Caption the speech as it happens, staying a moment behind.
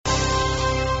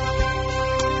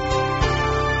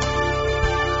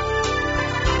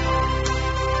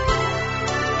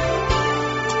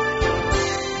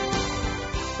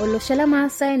olosho le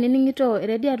Maasai nining'ito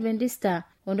Radio Adventista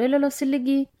ondololo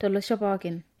siligi tolosho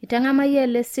pookin. Itang'amayie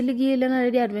ele siligi lena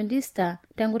Radio Adventista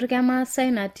tenkutuk e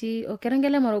Maasai natii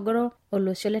Okerengele Morogoro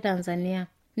olosho le Tanzania.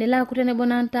 Nila kutene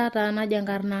bonanta naji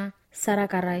enkarna Sara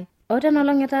Karai. Ote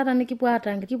nolong'e taata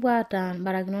nikipuata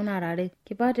barakinot naarare.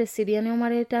 Kipuata eseriani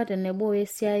omareta tenebo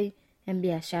esiai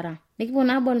embiashara. Nikipuo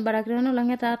naabol barakinot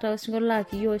nolong'e taata osinkolio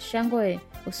laakiyio Shangoe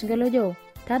osinkolio ojo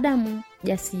Tadamu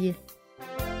Jasiye.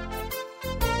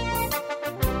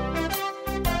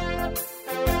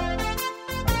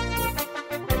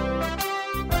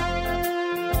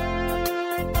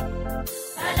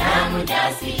 Tadamu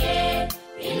Jasiye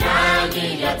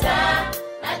inangiyata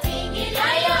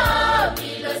natingirayo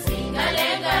bilo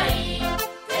singalengai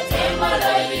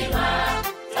tetembolo ilima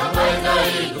tongozo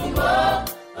igumbo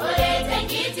ole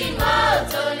tengiti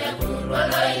ngoto le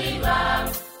kurolo ilima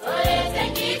ole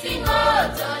tengiti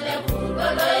ngoto le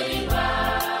kurolo ilima.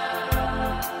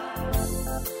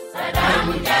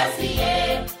 Tadamu Jasiye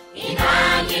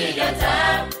inangiyata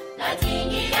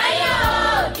natingirayo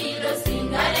bilo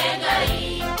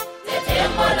singalengai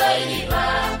tetembolo ilima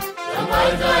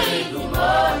tongozo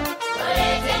igumbo ole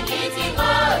tengiti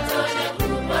ngoto le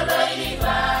kurolo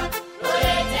ilima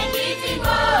ole tengiti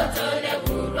ngoto le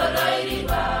kurolo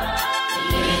ilima.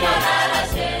 Tingira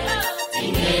lalashe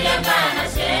tingira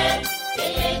kanashe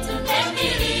yetu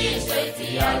membiri shoti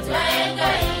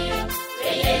atwaengai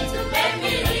yetu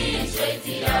membiri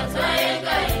shoti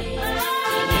atwaengai.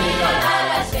 Tingira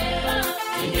lalashe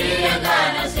tingira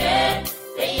kanashe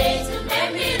yetu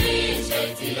membiri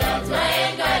shoti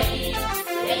atwaengai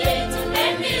yetu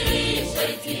membiri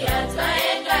shoti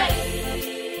atwaengai.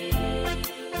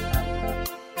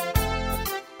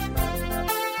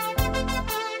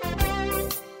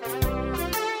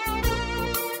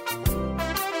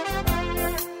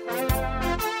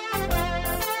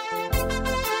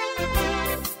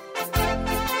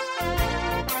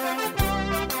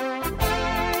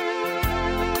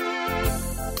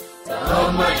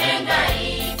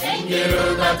 Tomolengai tengiru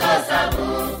goto sabu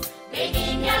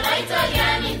beginya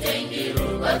laitaliani tengiru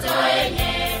goto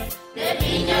enye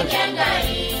beginya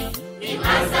gengai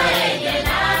bimasa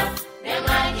engena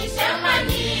nemanyisha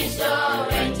manisho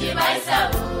wenji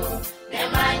baisabu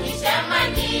nemanyisha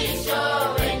manisho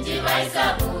wenji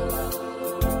baisabu.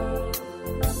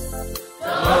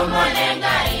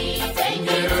 Tomolengai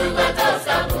tengiru goto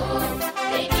sabu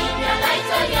beginya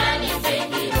laitaliani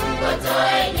tengiru goto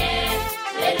enye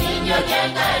beginya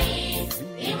gengai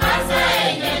bimasa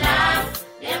engena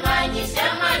nemanyisha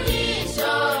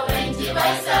manisho wenji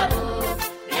baisabu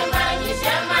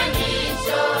nemanyisha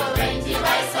manisho wenji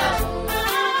baisabu.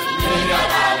 Tingira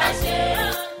lalashe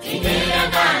tingira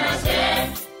kanashe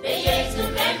beyetu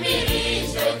membiri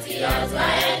shoti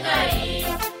atwaengai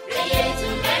beyetu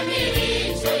membiri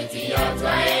shoti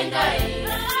atwaengai.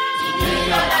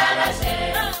 Tingira lalashe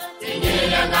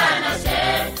tingira kanashe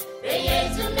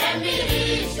beyetu membiri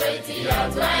shoti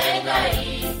atwaengai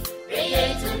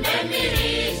beyetu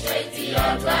membiri shoti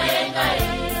atwaengai.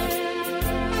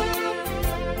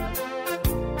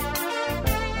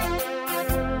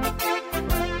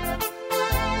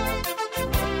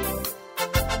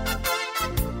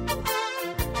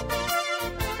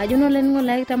 Ajuno lengo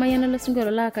like tamayana lo singolo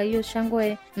la kayo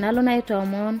Shangoe nalo na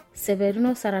itomon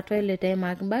Severino Saratoile te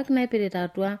magbak na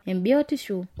ipiritatwa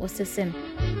embiotishu osesen.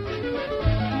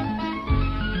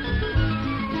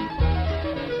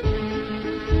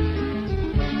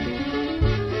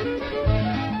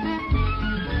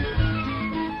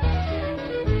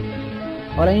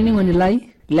 Ora ini ngoni lai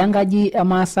langaji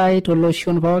Maasai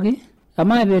toloshon pooki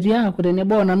ama beria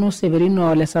kutenebo nanu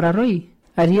Severino le Sararoi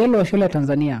arielo shole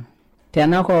Tanzania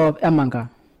tenako emanga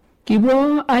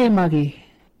kibo aimaki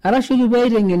arashu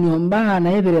kibaiteng'enio mbaa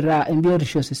naipirita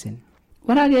embiotisho sesen.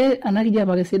 Ore ake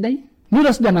anakijapa ake sidai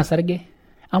nilo sidana sarge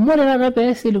amu ore taata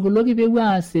peesil kulo kipewu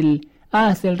aasil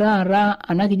taata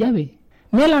anakijape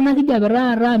melo anakijape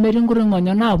taata metii nkuti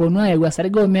naaponu ayau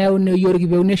esarge omeyau neyieu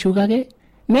orkipewu neshukake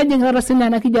nejing taata sinye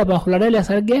anakijape ahulare le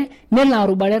sarge nelo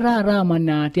arubare taata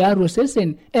amanaa tiatua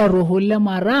osesen eruhule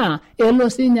maraa elo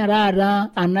sinye taata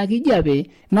anakijape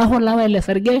nahulawa ele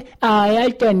sarge aaya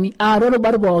olchani aaro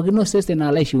rubat pookin osesen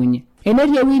alo aishiunye.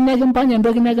 Enetii ewueji nekimpanya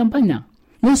entoki nekimpanya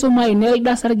nisumai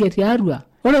nelda sarge tiatua.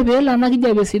 Ore peelo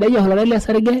anakijape sidai ahulare le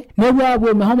sarge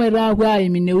nepuo mehomoita apuo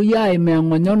aim inewueji aim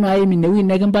eng'onyo naim inewueji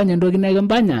nekimpanya entoki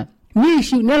nekimpanya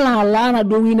niishiu nelaala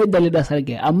duo ewueji nedalida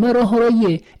sarge amu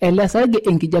erohoroyie ele sarge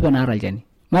enkijape naata olchani.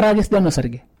 Mara ake sidano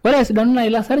sarge. Ore esidano na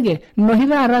ilo sarge noshi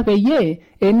taata peyie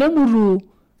enemutu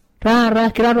taata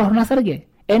kira torrono sarge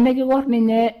enekikor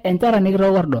ninye enchara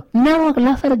nikitokordo newok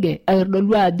ilo sarge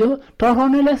aitodolu ajo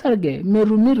torrono ile sarge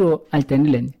metumito olchani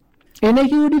lenye.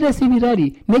 enekiudi te sipitali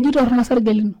neji torrono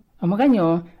osarge lino amu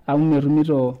kanyoo amu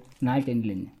metumito naa olchani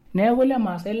lenye. Neeku ile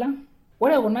maasai lang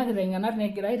ore kuna kiteng'enat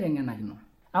negira aiteng'enakino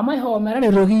amu aihoo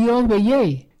metaretoki iyiok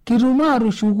peyie kitum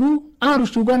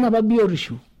atushuku enapa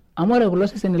biotisho amu ore kulo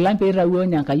seseni lang peitawuo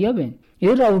Enkai openy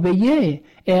eitau peyie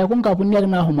eeku nkapuniak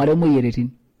naahumare moyiaritin,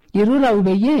 itu itau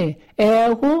peyie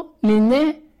eeku ninye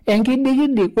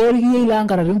enkidikidik orkiyiei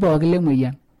loonkaratin pookin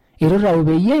lemoyian, itu itau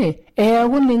peyie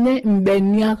eeku ninye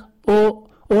mbeniak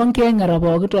onkiyeng'eta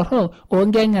pooki torrok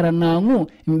onkiyeng'eta naang'u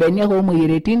mbeniak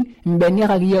oomoyiaritin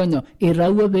mbeniak akeyie onyo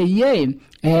itawuo peyie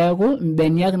eeku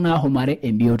mbeniak naahumare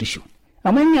embiotisho.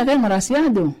 Amu inya ake ng'ura sii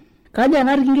ajo kaja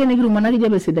naa irkinge nikitum ena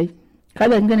kijape sidai,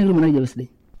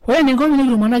 ore eninko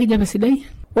nikitum ena kijape sidai,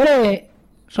 ore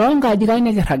toonkajijik ang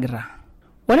nikirragita,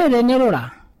 ore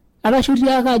tenirura arashu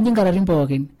tiake aji nkaratin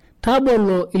pookin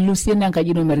tabolo ilusien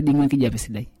enkaji ino metijing'u enkijape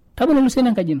sidai, tabolo ilusien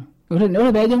enkaji ino.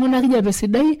 Ore peejing'u ina kijape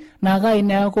sidai naa kai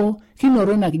neeku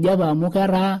kinoto ina kijape amu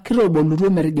ketaa kitobolutuo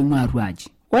metijing'u atua aji.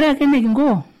 Ore ake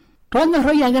nikinko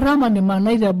tonyorrai ake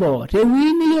tamanimanai teboo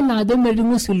tewueji niyiolo ajo metii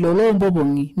ng'usil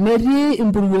loompopong'i, metii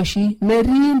impuruoshi,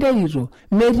 metii nterito,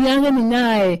 metii ake ninye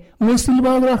ae ng'usil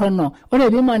pooki torrono. Ore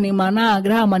piimanimanaa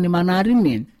agira amanimanaa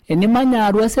tine enimanya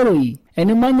atua seroi,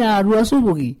 enimanya atua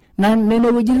supuki nene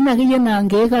wuejitin akeyie naa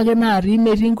nkeek ake natii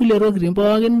metii nkulie tokitin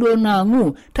pookin duo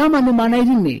naang'u tamanimanai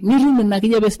tine nitum ina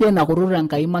kijape sidai nakutu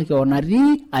Enkai makewon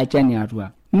natii olchani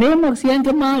atua. Niinok sii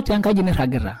enkima tenkaji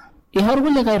nirragita. Ihoo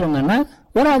irkulikae tung'anak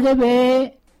ore ake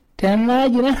pee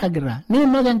tenaaji nairragita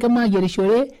niinok enkima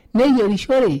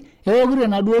neyierishore eokito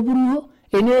enaduo puruo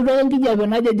enioto enkijape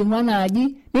najijing'u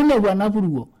enaaji ninepu ena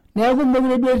puruo neeku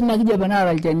mekure duo tina kijape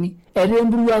naata olchani etaa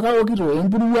empuruo ake aokito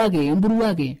empuruo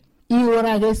ake.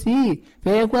 Ore ake sii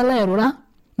peeku alo airura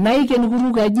naiken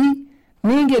kutukaji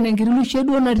niinken enkiti lushe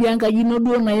duo natii enkaji ino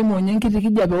duo naimonye enkiti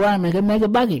kijape waanake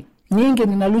mekibaki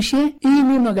niinken ina lushe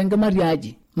niinok enkima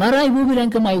tiaji. Mara ipupit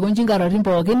enkima aikonji nkaratin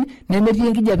pookin nemetii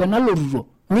enkijape nalotito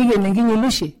niken enkinyi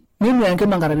lushe ninu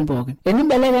enkima nkaratin pookin.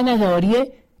 Enimbelekenya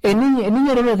kewarie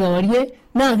eninyerere kewarie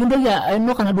naa kintoki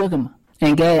ainok enaduo kima.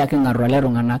 Enkeeya king'arru ele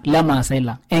tung'anak lemaasai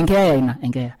lang, enkeeya ina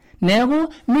enkeeya. Neeku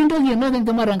mintoki ainok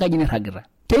enkima tenkaji nirragita.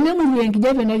 Tenemuru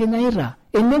enkijape nekinyaita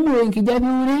enemuru enkijape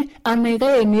ure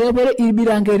anaikae eniepore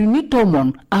irbirankerini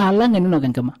 10 alang eninok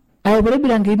enkima. Aipore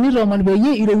irbirankerini 10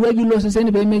 peyie irowuaji ilo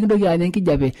seseni pee mekintoki anya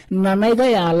enkijape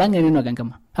nanaikae alang eninok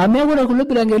enkima. Amu ore kulo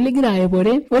birankerini ligira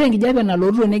aipore ore enkijape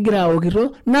nalotito negira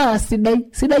aokito naa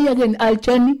sidai ake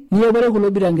alchani niepore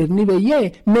kulo birankerini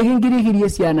peyie mekinkirikirie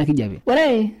sii ena kijape.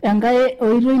 Ore enkae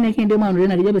oitoi nikiindim anotie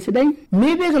ina kijape sidai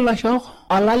mipik iloshok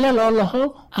olale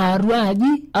lolohok atua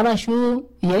aji arashu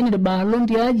ien irbalon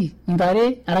tiaji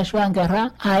ntare arashu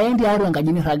ankerra aen tiatua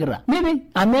enkaji nirragita. Mipik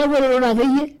amu ore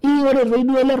akeyie ore toi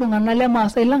duo ele tung'anak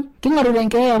lemaasai lang king'oru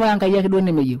enkeeya apa Enkai ake duo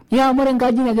nemeyieu. Amu ore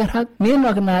enkaji nikirrag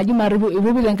niinok inaaji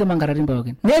ipupit enkima nkaratin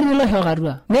pookin. Netii iloshok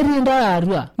atua, netii ntare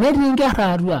atua, netii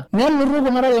nkerra atua, nelotu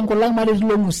kuna tare nkulang maretii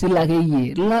ilo ng'usil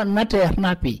akeyie nateer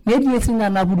napi. Netii sinye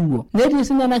ena puruo, netii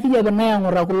sinye ena kijape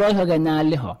nayang'ita kulo oshok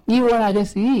enyaaliho. Ore ake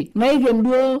sii naiken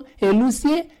duo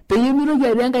elusie peyie mitoki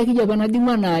atii enkae kijape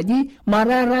najing'u enaaji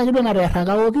mataa etaa ake duo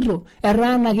nateerraka aokito,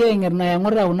 etaa ena kiyeng'et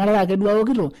nayang'ita kuna tare ake duo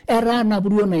aokito, etaa ena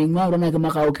puruo naing'ua kuna kima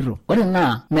aokito. Ore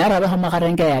naa meeta apa eshomo aikata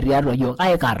enkeeya tiatua yiok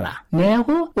aikata.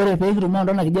 Neeku ore peekitum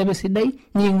anoto ena kijape sidai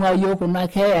niing'ua yiok kuna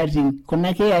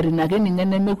keeyatin ake ninye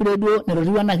nemekure duo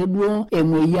nerotiu enake duo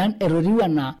emoyian erotiu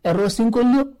enaa etaa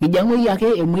osinkolio kijang'oi ake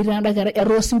emoita enda kerai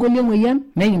etaa osinkolio emoyian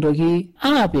nekintoki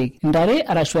aapik ntare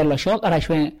arashu iloshok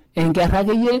arashu enkerra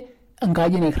akeyie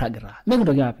enkaji nikirragita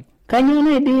mikintoki apik. Kanyoo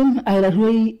naidim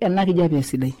aitatuai ena kijape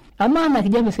sidai? Amaa ena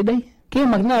kijape sidai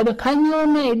kiimakini ajo kanyoo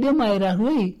naidim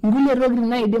aitatuai nkulie tokitin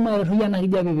naidim aitatuai ena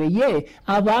kijape peyie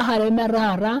apaahare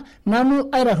metaata nanu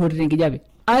aitatuoti tenkijape.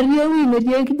 Atii ewueji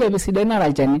netii enkijape sidai nara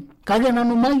olchani kake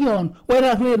nanu makewon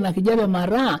oitatuai ina kijape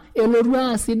mataa elotu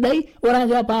aasidai ore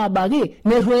ake paabaki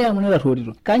neruoyo amu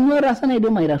netatuotito. Kanyoo taasa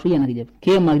naidim aitatuai ena kijape?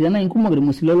 Kiimakita nai nkumok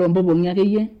irmusilo loompopong'i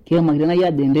akeyie, kiimakita nai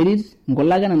ajo enterit,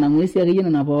 nkulak nena ng'uesi akeyie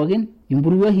nena pookin,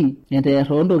 impuruoshi, enteer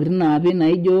oontokitin naapi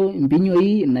naijo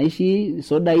impinyoi, inaishi,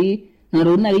 sodai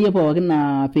natokitin akeyie pookin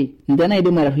naapi ninche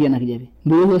naidim aitatuai ena kijape.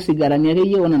 Mburuoshi osigarani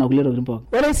akeyie onena kulie tokitin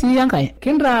pookin. Ore sii enkae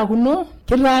kintaakuno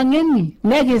kitaang'eni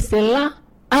nekisila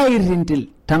airintil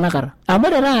tanakata. Amu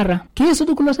ore taata kiisuj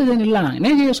kulo seseni lang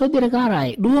nekiisuj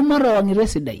irkarae duo matawang'ita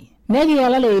esidai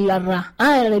nekielale eilata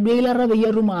aelale duo eilata peyie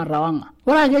etum atawang'a.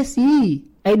 Ore ake sii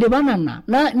aidipa nena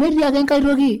netii ake enkae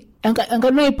toki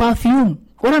enkae perfume.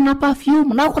 Ore ena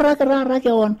perfume nakurraki taata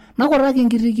kewon nakurraki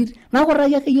nkitikit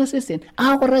nakurraki akeyie osesen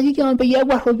akurraki kewon peyie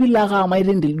eeku arropil ake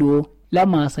amairintil duo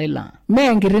lemaasai lang mee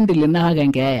enkirintil ina kake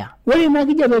enkeeya. ore ina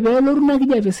kijape peelotu ina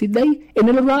kijape sidai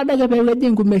enelotu adake peeweji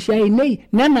nkumeshin ainei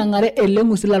nenang'are ele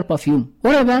ng'usil perfume.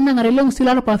 Ore peenang'are ele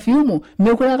ng'usil perfume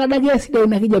mekure adake sidai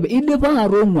ina kijape idipa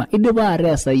arong'ua idipa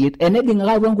aresayiet enejing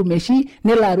ake atua nkumeshin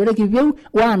nelo arore kipeu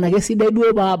waanake sidai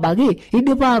duo paabaki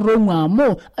idipa arong'ua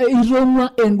amu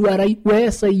itong'ua enduarai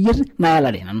weesayiet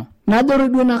nayalare nanu. Nadore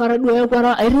duo nakara duo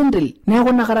ekwara airindil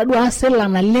neeku nakara duo asila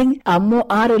naleng amu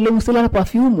aare ele ng'usil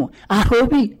perfume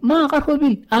arropil maa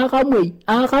karropil akamwei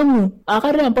akang'u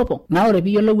akare empopong. Na ore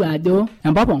piiyiolou ajo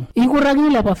empopong ikurakini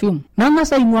ile perfume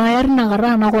nang'asa aing'uaya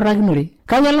tinakata nakurakinore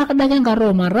kayala kadake enkata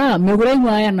omara mekure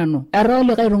aing'uaya nanu etaa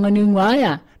olikae tung'ani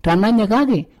oing'uaya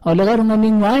tananyikaki olikae tung'ani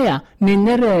oing'uaya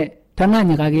ninye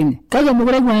tananyikakini kake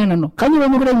mekure aing'uaya nanu kanyoo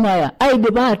mekure aing'uaya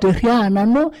aidipa aterria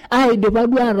nanu aidipa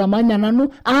duo atamanya nanu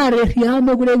aterria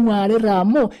mekure aing'uarita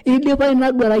amu idipa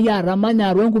ina duarai atamanya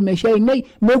atua nkumeshin ainei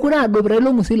mekure adupita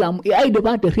ilo ng'usil amu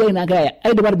aidipa aterria ina keeya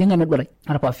aidipa atijing'a ina duarai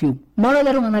perfume. Mara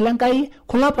ele tung'anak lenkai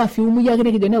kulo perfume yake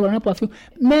nikijone kuna perfume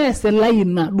meesilai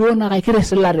ina duo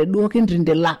nakaikiresilate duo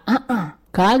kintindila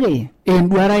kake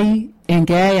enduarai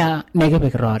enkeeya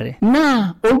nekipikirore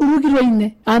naa olturukito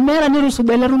ine amera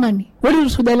nitusuja ele tung'ani ore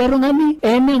itusuja ele tung'ani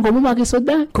ene enkomom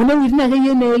akisuja kuna wuejitin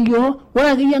akeyie neelio ore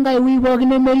akeyie enkae wueji pookin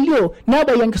nemelio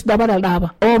nebaiki enkisudapata elde apa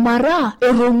omara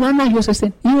etong'uanaki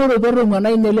osesen iyiolo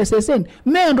peetong'uanaki ele sesen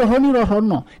mee entorroni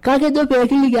torrono kake ejo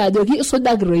peekiliki ajoki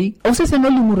isujaki toi osesen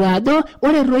olimu ajo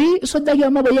ore toi isujaki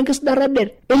amu ebaiki enkisudata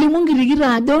det elimu nkirikiti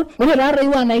ajo ore taatoi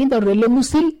waanakinchorita ele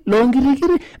ng'usil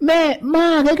loonkirikiti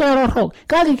maa kekira torrok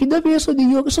kake kijo piisuj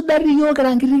iyiok isudari iyiok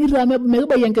kira nkirikiti amu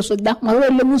mekibaiki enkisuja ore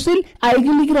ele ng'usil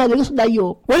aikilikito ajoki isuja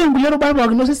iyiok ore nkulie rubat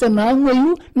pookin osesen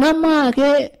naang'ueyu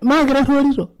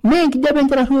maakirarruorito mee enkijape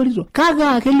enkirarruorito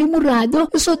kake kelimu ajo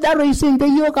isuja toi sinche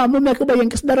iyiok amu mekibaiki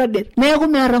enkisudata det neeku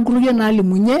meeta nkutukie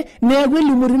naalimunye neeku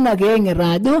elimu tina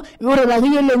keeng'ita ajo ore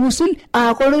takeyie ele ng'usil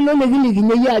aakore ilo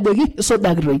likilikinye yie ajoki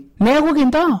isujaki toi neeku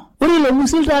kintoo ore ilo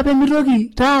ng'usil taa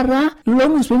pemitoki taata ilo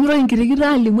ng'usil pemitoki nkirikiti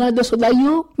alimu ajo suja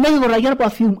iyiok nekikutaki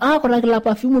perfume akutaki ila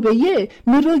perfume peyie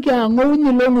mitoki ang'ouny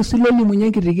ilo ng'usil olimunye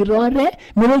nkirikiti ate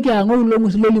mitoki ang'ou ilo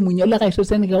ng'usil olimunye olikae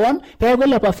sesen kewon peeku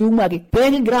ile perfume ake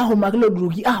peekigira ahomaki ilo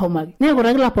duruki ahomaki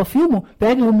nekikutaki ila perfume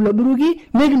peekihom ilo duruki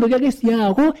nekintoki ake sii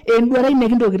aaku enduarai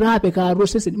nekintoki taa apik atua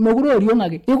osesen mekure oriong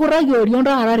ake ikuraki oriong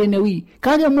taata tenewueji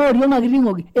kake mee oriong ake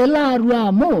ting'oki elo atua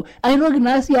amu aitoki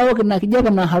naa sii aok ina kijape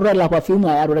nahatua ila perfume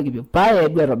aya atua paa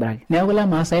edu aitobiraki neeku le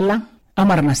maasai lang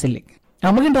amara nasilig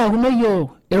amu kintaakuno yiok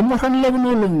irmurran lekuna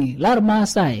olong'i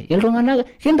larmaasai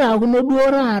iltung'anak kintaakuno duo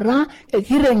taata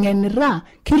kireng'enita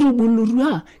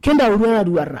kirubulutua kintautua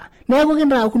taduata neeku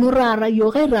kintaakuno taata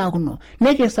yiok aitaakuno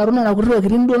nekisaru nena kuti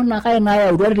tokitin duo nakae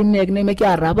naayautua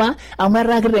nemekiata apa amu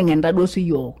etaa kiteng'enita duo sii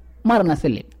yiok mara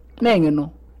nasilig neeng'eno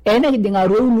nekijing'a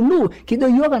atua ululu kijo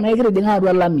yiok anaa kitijing'a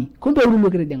atua lami kumbe ululu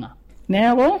kitijing'a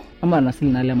neeku amara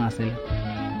nasilig nale maasai.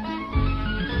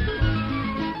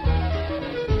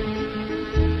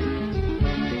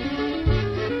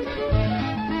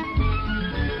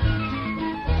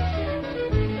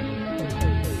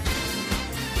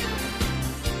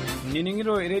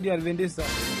 Niningiro Radio Adventista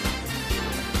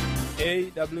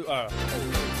AWR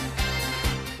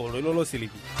Olololo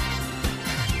Siligi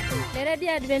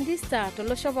Radio Adventista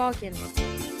tolosho pookin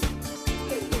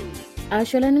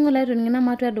ashola ningo laito ningina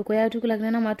matu adukoya tukula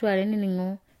kinena matu areni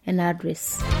ningo en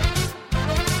address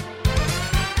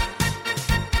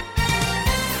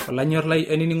Olanyor lai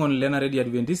eniningon lena Radio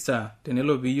Adventista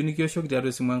tenelo piyu nikioshoki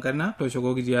tiatua simu enkana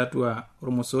toshokoki tiatua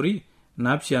ormosori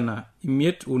napshana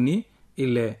imiet uni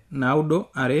ile naudo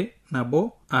are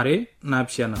nabo are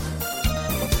napshana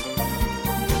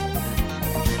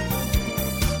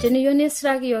Teniyoni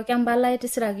siraki yo kambala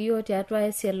itisiraki yo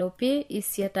tiatua SLOP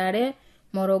isietare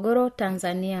Morogoro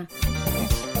Tanzania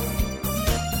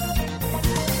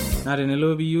na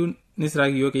tenelo piyu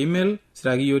nisiraki yo email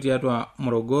siraki yo tiatua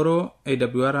morogoro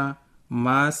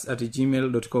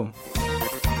awr@gmail.com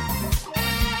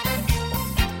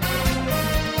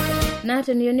na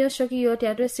teniyoni oshoki yo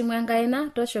tiatua simu enkaina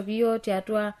toshoki yo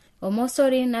tiatua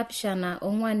omosori napishana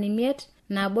ong'wan imiet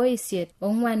nabo isiet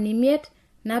ong'wan imiet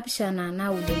napishana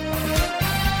naudo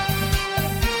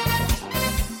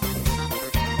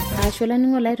ashola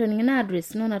ningo laito ningina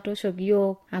address nona toshoki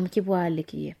yo amkipo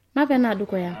alikie mapena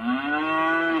adukoya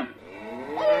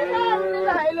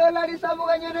Ilo la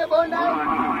risabuga nyene bonda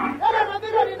era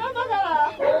rabira rinamagala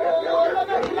lo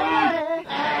bakile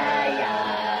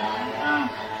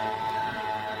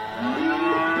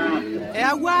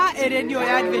Ewa radio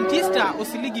ya Adventista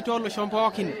osiligi tolo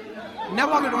shompookin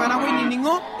napoki tung'ana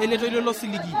koinining'o eletoilo lo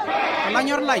siligi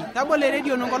olanyor lai tabole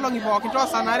radio nongolong'i pookin to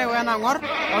sanare wena ng'or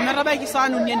ometabaiki saa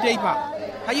nuni enteipa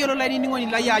tayiolo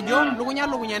lainining'oni lai ajo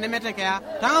lukunya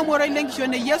nemetekeya tang'amu oroi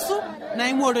lenkishon e Yesu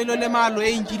naimu oroi lolemaalo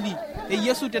e injili e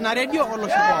Yesu tena redio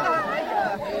olosho pookin.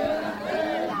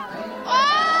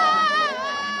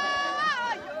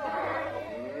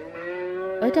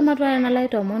 Oitamatua na lai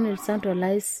tomon irsanto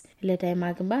lais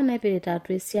iletaimaki mbaa naipirita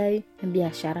atua esiai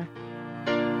ebiashara.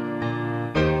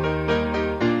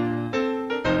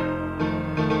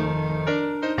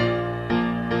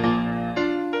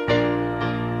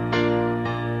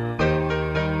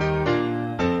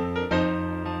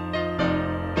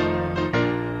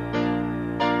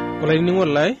 Olainining'o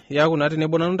lai yaku naa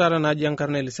tenebo nanu taata naaji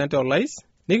enkarna Elisante Olais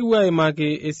nikipuo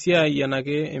aimaki esiai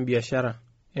enake embiashara.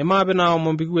 Emaape naa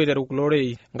omon pikipuo aiteru kulo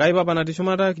rei ngai papa natii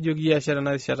shumata kijoki biashara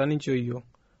narishata nincho iyiok.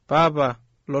 Papa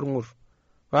lorng'ur,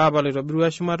 papa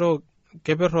loitobirua shumata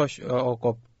keperro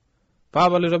okop,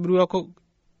 papa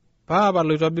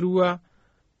loitobirua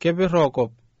keperro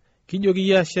okop, kijoki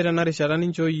biashara narishata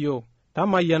nincho iyiok.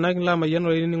 Tamayianaki lamayian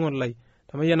olainining'o lai,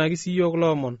 tamayianaki sii iyiok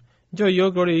loomon, ncho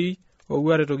iyiok rorei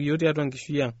owuare toki yiok tiatua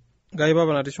nkishui ang'. Ngai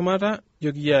papa natii shumata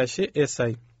joki yashe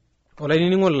esai.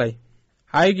 Olainining'o lai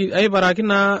aiparaki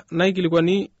naa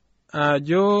naikilikwani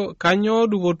ajo kanyo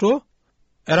dupoto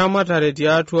eramatare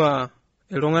tiatua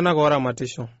iltung'anak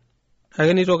oramatisho.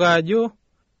 Ake nitoki ajo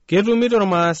ketumito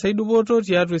irmaasai dupoto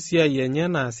tiatua esiai enye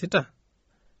naasita.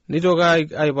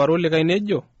 Nitoki aiparu likai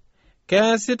nejo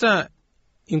keasita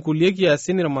inkulie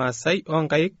kiasin irmaasai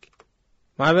onkaik.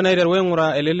 Maape naiteru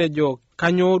aing'uraa elelejo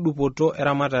kanyo dupoto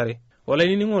eramatare.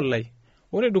 Olainining'o lai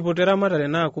ore dupoto eramatare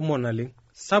naa kumok naleng.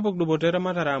 Sapuk dupoto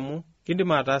eramatare amu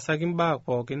kindim ataasaki mbaa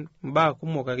pookin, mbaa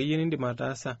kumok akeyie nindim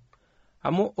ataasa.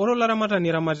 Amu ore olaramatani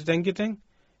eramatita enkiteng,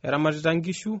 eramatita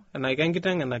nkishu, enake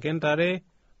enkiteng, enake ntare,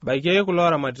 baiki ake kulo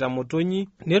aramatita motonyi,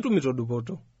 netumito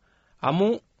dupoto.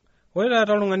 Amu ore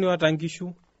taata oltung'ani oata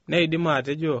nkishu neidim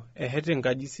atejo ehete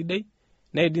enkaji sidai,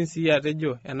 neidim sii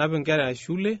atejo enap nkera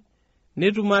shule,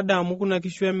 netum ada amu kuna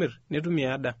kishu emir, netum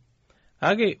ada.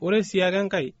 Kake ore sii ake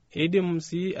enkai eidim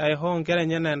sii aihoo nkera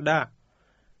enyenak endaa.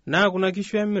 Naa kuna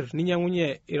kishu emir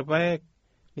ninyang'unye irpaek,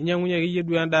 ninyang'unye akeyie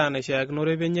duo endaa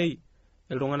naishiakinore penyai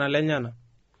iltung'anak lenyana.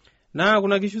 Naa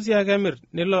kuna kishu sii ake emir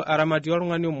nelo aramatie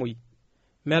oltung'ani omoi.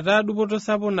 Metaa dupoto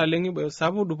sapuk naleng,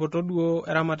 sapuk dupoto duo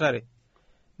eramatare.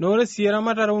 Nore sii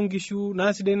eramatare onkishu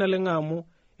naa sidai naleng amu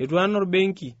etu ana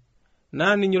orbenki.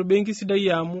 Naa ninye orbenki sidai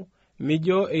amu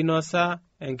mijo einosa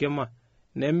enkima,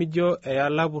 nemijo eya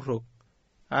lapurrok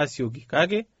asioki.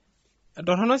 Kake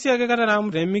torrono sii ake kata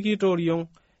amu temikitooriong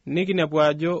nikinepu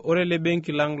ajo ore le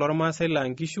benki lang lormaasai lang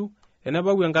nkishu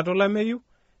enebau enkata olameyu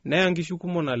neya nkishu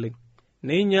kumok naleng.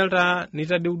 Neinyal taa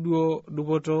nitadeu duo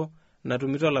dupoto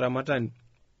natumito olaramatani.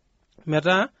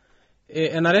 Metaa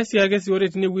enare sii ake sii ore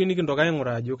tinewueji nikintoki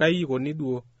aing'uraa ajo kai ikoni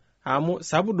duo amu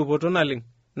sapuk dupoto naleng.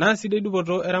 Naa sidai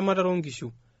dupoto eramatare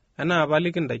onkishu enaa apa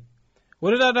likintai.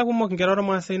 Ore taata kumok nkera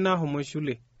ormaasai naahomo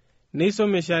shule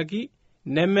neisomeshaki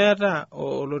nemeeta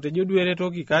olotejo duo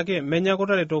eretoki kake menyaku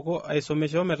taretoko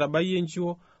aisomesha ometabai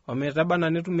enchuo ometabana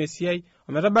netum esiai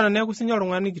ometabana neeku sinye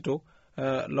oltung'ani kitok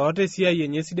loota esiai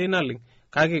enye sidai naleng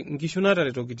kake nkishu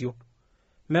nataretokitio.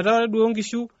 Metaa ore duo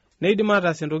nkishu neidim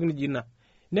ataas entoki niji ina.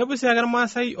 Nepu sii ake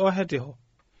irmaasai oheteho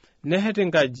nehete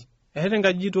nkaji, ehete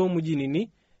nkaji too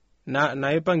mujinini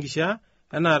naipangisha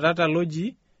enaa tata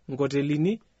loji,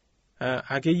 nkotelini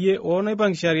akeyie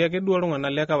onaipangishari ake duo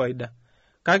iltung'anak le kawaida.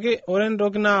 Kake ore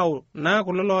entoki naa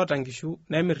kulo loota nkishu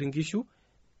nemir nkishu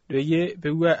peyie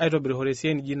pepuo aitobirishore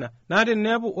esiai niji ina. Naa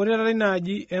tenepu ore taata ina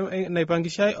aji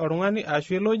naipangishai oltung'ani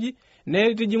ashu eloji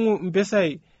netijing'u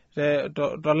mpisai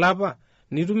tolapa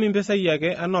nitum mpisai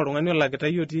ake anaa oltung'ani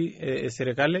olakitai otii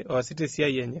eserikali oasita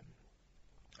esiai enye.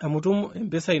 Amu itum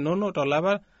mpisai inonok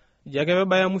tolapa ijo ake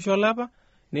pebaya musho olapa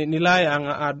nilo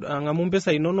ang'amu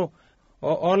mpisai inonok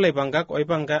olaipangak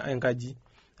oipanga enkaji.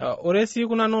 Ore sii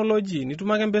kuna noloji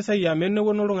nitum ake mpisai amu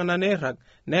enewuonu iltung'anak neirrag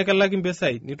nekilaki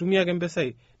mpisai nitumie ake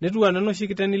mpisai netiu enaa enoshi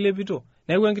kiteng nilepito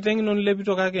neeku enkiteng ino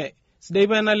nilepito kake sidai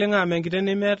pa naleng amu enkiteng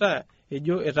nemeeta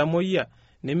ejo etamoyia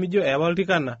nemijo ewa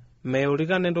oltikana meya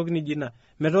oltikana entoki niji ina.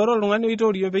 Metooro oltung'ani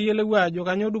oitoorio peyiolou ajo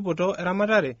kanyo dupoto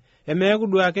eramatare emeeku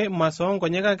duo ake maso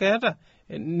nkonyek ake eeta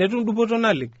netum dupoto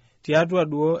naleng tiatua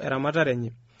duo eramatare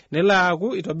enye. Nelo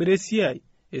aaku itobira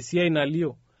esiai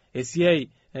nalio, esiai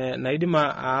naidim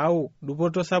aau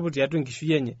dupoto sapuk tiatua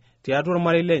nkishui enye, tiatua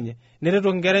ormarei lenye,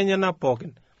 neretoki nkera enyenak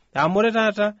pookin. Amu ore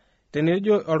taata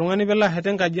tenejo oltung'ani pelo ahete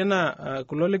enkaji enaa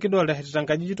kulo likidolta ehetita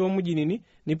nkajijik too mujinini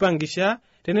nipangisha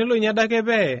tenelo nye adake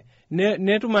pee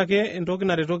netum ake entoki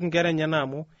naretoki nkera enyenak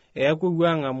amu eeku ewuo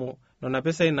ang'amu nona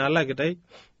pesai naalakitai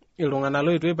iltung'anak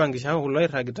loetuo aipangisha kulo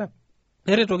oirragita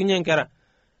neretoki nye nkera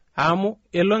amu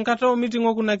elo enkata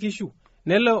omiting'o kuna kishu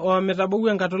nelo ometabau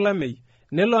enkata olameyu,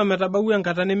 nelo ometabau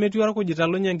enkata nemetii orkujita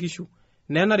lonya nkishu.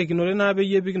 Nenarikinore naa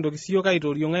peyie pikintoki siyiok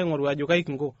aitoriong aing'oru ajo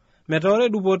kaikinko. Metaa ore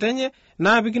dupoto enye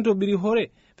naa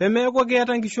pikintobirihore pemeeku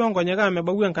keeta nkishu onkonyek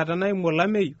amebau enkata naimu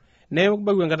olameyu,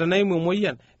 nebau enkata naimu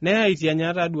emoyian,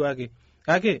 neaitianya taaduake.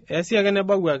 Kake eesi ake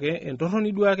nebau ake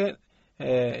entorroni duake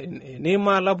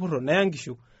niima lapurro neya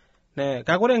nkishu.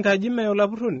 Kake ore enkaji meya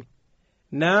olapurroni.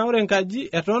 Naa ore enkaji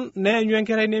eton neanyu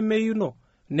enkerai nemeyuno,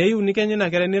 neiuni kenya ina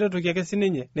kerai neretoki ake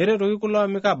sininye, neretoki kulo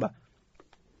amikaba.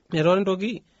 Eton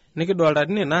entoki nikidolta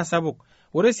tine naa sapuk.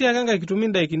 Ore sii ake enkae kitumi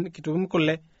ndaikin, kitumi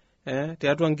kule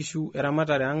tiatua nkishu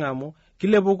eramatare ang' amu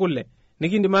kilepu kule,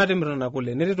 nikindim atimir nena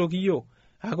kule neretoki yiok.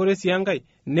 Ake ore sii enkae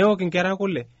neok inkera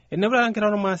kule. Enepu taata nkera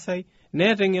ormaasai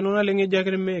neeta eng'eno naleng' ejo ake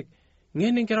irmeek.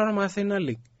 Ng'eni nkera ormaasai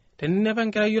naleng'. Teninepu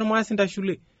enkerai ormaasai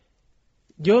shule,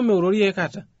 jo meurori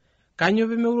aikata. Kanyo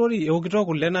pemeurori? Eokito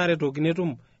kule naretoki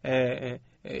netum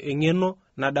eng'eno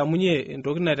nadamunye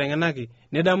entoki naiteng'enaki,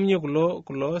 nedamunye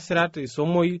kulo sirat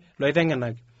isomoi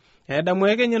loiteng'enaki. Edamu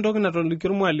ake nye entoki natolikio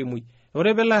ormwalimui.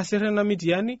 Ore pelo asir ena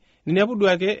mitiani, ninepu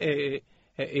duake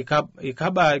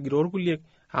ikaba agiroo irkulie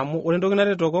amu ore entoki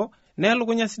naretoko naa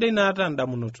elukunya sidai naata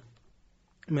ndamunot.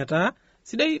 Metaa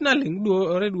sidai naleng'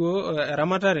 duo ore duo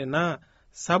eramatare naa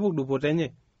sapuk dupoto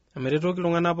enye. Ameretoki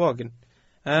iltung'anak pookin.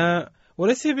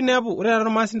 Ore sii pinepu ore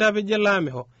ormaasai ndapeje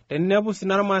laamiho, teninepu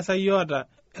sii ormaasai oota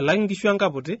elak nkishu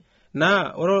enkaputi,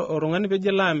 naa ore oltung'ani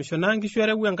peje laamisho naa nkishu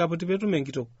ereu enkaputi peetum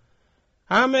enkitok.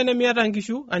 Ama enemiata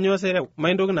nkishu anyoo sereu,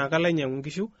 maintoki naa kalo ainyang'u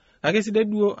nkishu. Kake sidai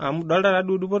duo amu dolta taa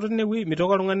duo dupoto tinewueji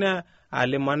mitoki oltung'ani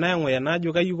alimana eng'oyana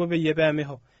ajo kayi iko peyie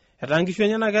peemisho. Etaa nkishu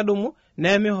enyenak edumu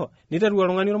neemisho, niteru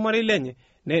oltung'ani ormarei lenye,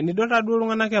 nidol taa duo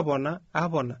iltung'anak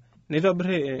apona,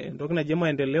 nitobir entoki naji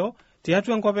maendeleo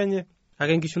tiatua enkop enye.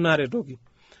 Ake nkishu naretoki.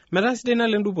 Metaa sidai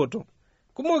naleng' dupoto.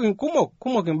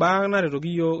 Kumok imbaa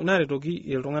naretoki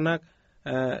iltung'anak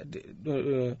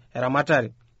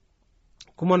eramatare.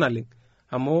 Kumok naleng'.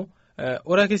 Amu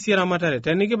ore ake sii eramatare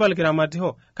tenikipal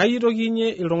kiramatisho, kayi itoki inye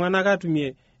iltung'anak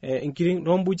atumie inkirik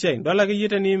toombuchai. Dol ake yie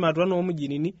teniim atua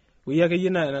noomujinini, woi ake yie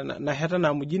nasheta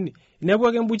na mujini, inepu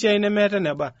ake mbuchai nemeeta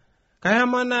eneba.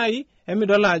 Kayama nai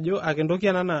emidol ajo ake entoki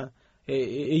ena naa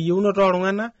eyieunoto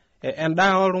oltung'anak,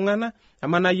 endaa oltung'anak,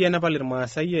 ama nai enepal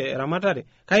irmaasai eramatare,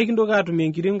 kayi kintoki atumie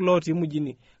nkirik lotii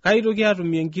mujini, kayi itoki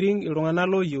atumie nkirik iltung'anak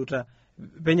looyieuta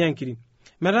penya nkirik.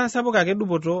 Metaa sapuk ake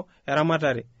dupoto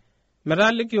eramatare.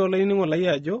 Metaa likio olainining'o lai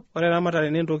ajo ore eramatare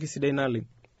naa entoki sidai naleng'.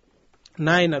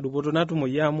 Naa ina dupoto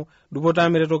natumoyie amu dupoto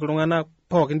ameretoki iltung'anak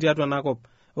pookin tiatua enakop.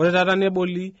 Ore taata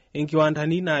neboli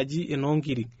enkiwandani naaji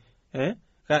enoonkiri.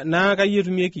 Naa kayi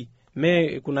etumieki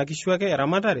mee kuna kishu ake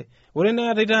eramatare. Ore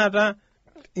neetai taata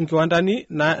inkiwandani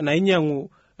nainyang'u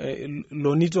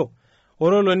lonito.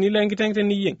 Ore oloni lenkiteng'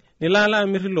 teniyieng' nilo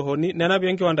amir ilo honi nenapie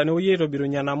enkiwandani woi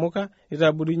aitobirunye namuka,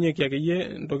 nitaburunyeki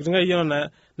akeyie ntokitin akeyie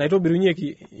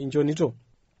naitobirunyeki inchonito.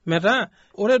 Metaa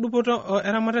ore dupoto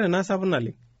eramatare naa sapuk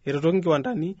naleng'. Eretoki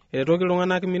nkiwandani, eretoki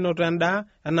iltung'anak minoto endaa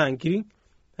enaa nkirik,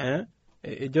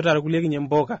 ejo taa irkulie kinye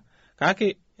mboka.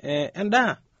 Kake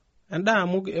endaa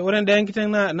amu ore endaa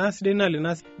enkiteng' naa sidai naleng'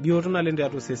 naa bioto naleng'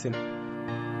 tiatua osesen.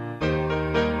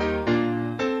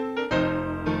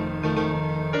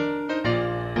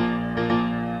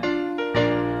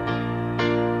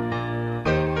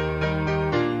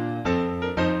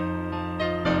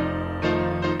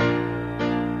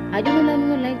 Ajo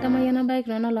nanu like tamayana bike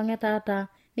nono longe tata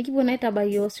nikipuo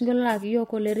naitabayo osinkolio laki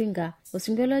yoko leringa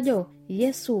osinkolio ajo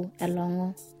Yesu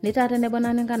elongo nitata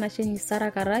nebona ningana shenyi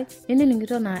Sara Karai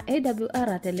niningito na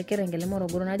AWR telekerengele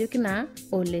Morogoro najo kina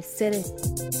ole sere.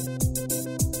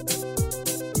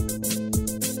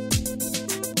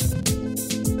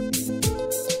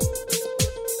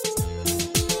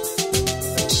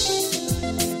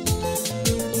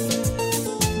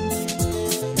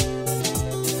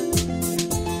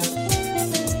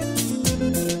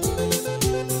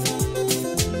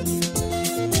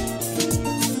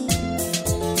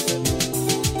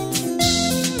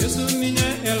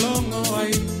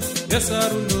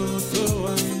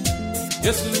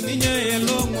 Yesu ninye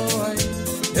elongo ai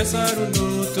Yesaru no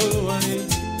to ai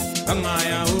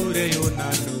Angaya ure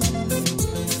yunano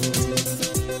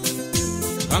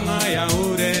Angaya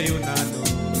ure yunano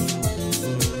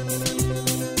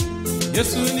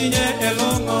Yesu ninye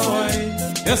elongo ai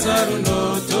Yesaru no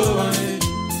to ai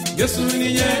Yesu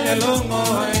ninye elongo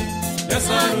ai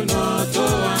Yesaru no to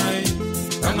ai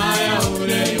Angaya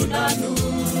ure yunano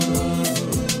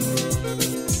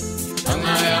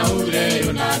Angaya ure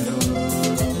yunano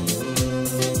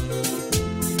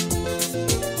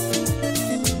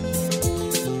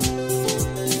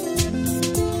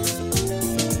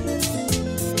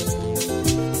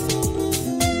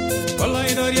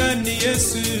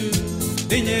Yesu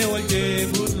ninye walje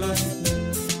bulai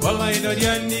walai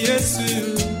doriani Yesu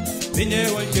ninye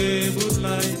walje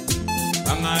bulai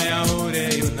angaya ore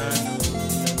yunano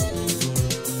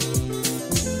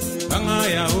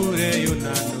angaya ore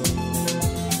yunano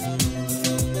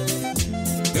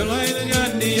walai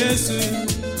doriani Yesu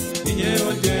ninye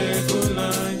walje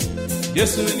bulai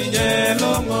Yesu ninye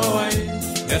longowai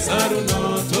Yesaru no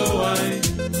towai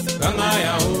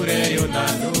angaya ore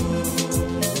yunano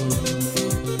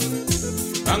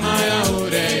angaya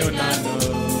ore yunano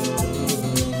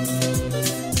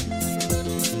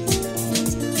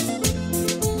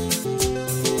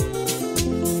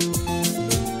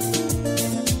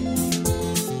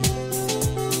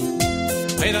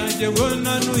Airanje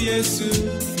wonanu Yesu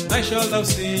naishalda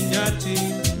usinyati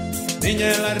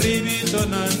ninyela ribito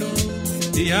nanu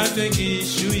diate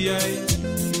kishuyai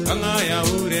angaya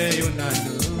ure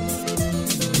yunanu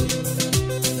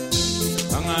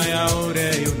angaya ure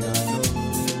yunanu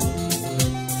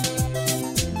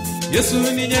Yesu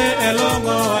ninye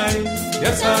elongo ai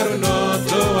Yesaru no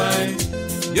toai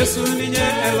Yesu ninye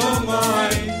elongo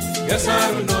ai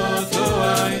Yesaru no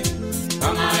toai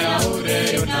angaya ure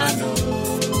yunanu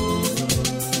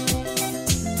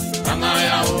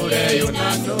angaya ure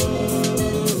yunanu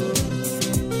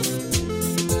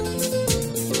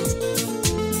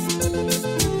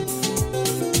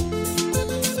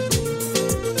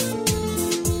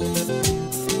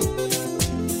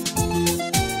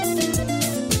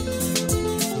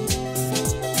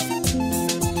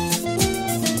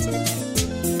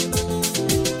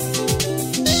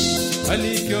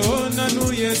Alikiona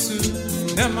Yesu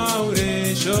nema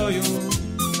ure shoyo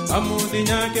amuni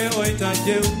nyake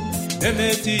oitajeu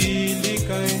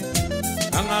emetilikae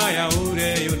angaya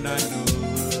ure yunanu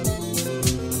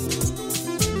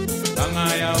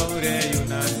angaya ure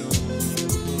yunanu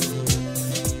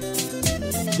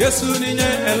Yesu ninye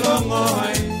elongo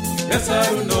hai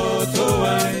Yesaru no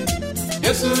toai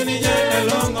Yesu ninye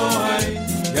elongo hai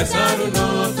Yesaru no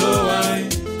toai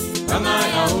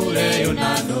angaya ure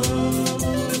yunanu